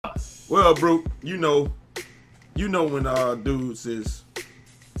Well, Brut, you know when dudes is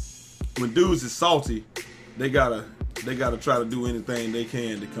salty, they gotta try to do anything they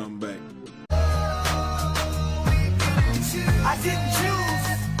can to come back. I didn't choose.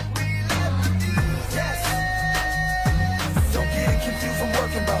 Yes. Don't get confused from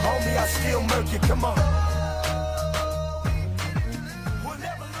working, but homie, I still murk you. Come on. We'll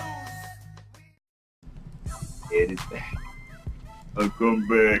never lose. It is back. I'll come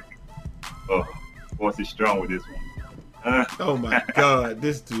back. Oh, Force is strong with this one. Oh my God,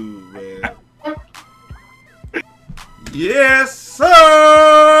 this dude, man. Yes, sir!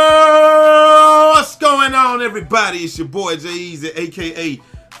 What's going on, everybody? It's your boy, Eazy, a.k.a.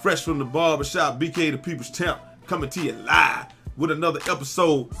 Fresh from the Barbershop, BK the People's Champ, coming to you live with another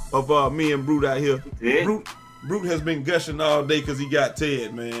episode of me and Brut out here. Yeah. Brut has been gushing all day because he got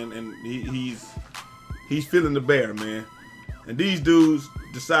Ted, man, and he's feeling the bear, man. And these dudes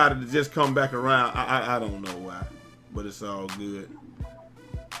decided to just come back around. I don't know why, but it's all good.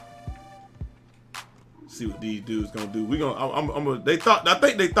 See what these dudes gonna do. I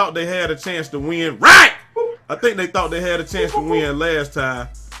think they thought they had a chance to win. Right! I think they thought they had a chance to win last time.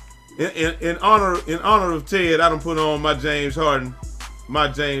 In honor of Ted, I done put on my James Harden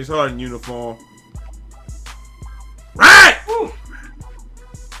uniform. Right!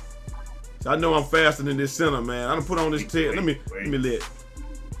 So I know I'm faster than this center, man. I done put on this Ted. Let me let.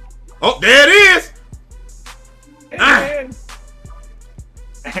 Oh, there it is!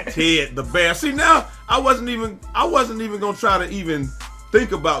 Ted the bear. See, now I wasn't even gonna try to even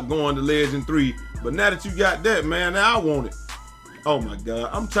think about going to Legend 3, but now that you got that, man, now I want it. Oh my God,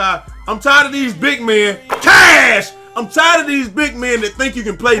 I'm tired of these big men. Cash! I'm tired of these big men that think you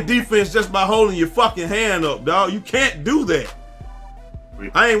can play defense just by holding your fucking hand up, dog. You can't do that.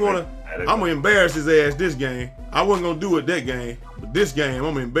 I'm gonna embarrass his ass this game. I wasn't gonna do it that game, but this game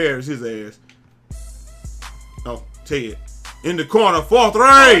I'm gonna embarrass his ass. Oh, Ted. In the corner, fourth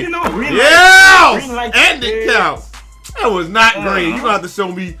range. Yeah! And it counts. That was not green. You gonna have to show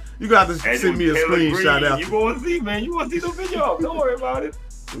me. You got to send me a screenshot out. You gonna see, man. You gonna see the video. Don't worry about it.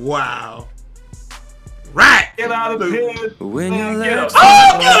 Wow. Right. Get out of here. When you Get up.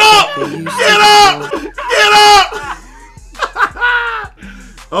 Oh, get up! Get up!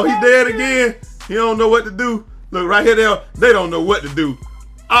 Oh, he dead again. He don't know what to do. Look right here. They don't know what to do.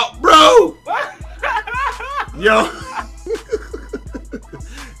 Oh, bro. Yo.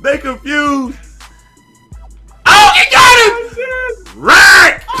 They confused. Oh, he got him!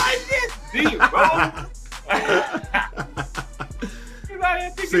 Right! I did see,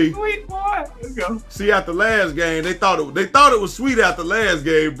 bro. See, sweet boy. Let's go. See, after last game, they thought it was sweet after last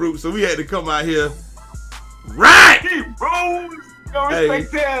game, Brut. So we had to come out here. Right! Hey, bro. Don't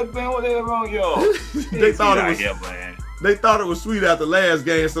respect Ted, man. Whatever wrong, yo. They thought it was. Here, man. They thought it was sweet after last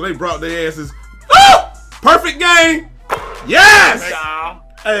game, so they brought their asses. Oh! Perfect game. Yes.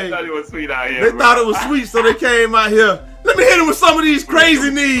 Hey, they thought it was sweet out here. They thought it was sweet, so they came out here. Let me hit him with some of these crazy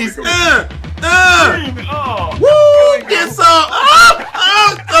knees. Woo! Get some.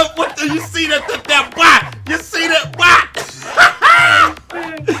 What do you see that bot? You see that bot?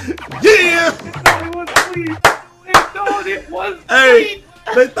 Yeah. Hey,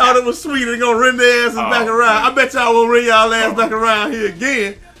 they thought it was sweet. They're gonna run their asses back around. I bet y'all won't run y'all ass back around here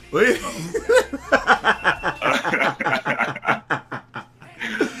again. They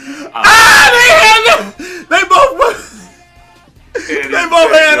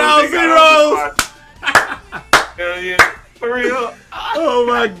both had all zeros. Hell yeah, for real. Oh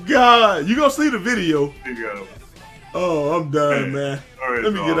my God. You gonna see the video. There you go. Oh, I'm done, man. Right,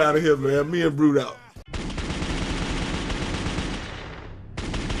 let me get out of here, man. Me and Brut out.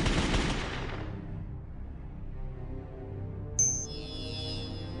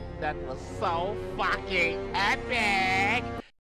 That was so fucking epic!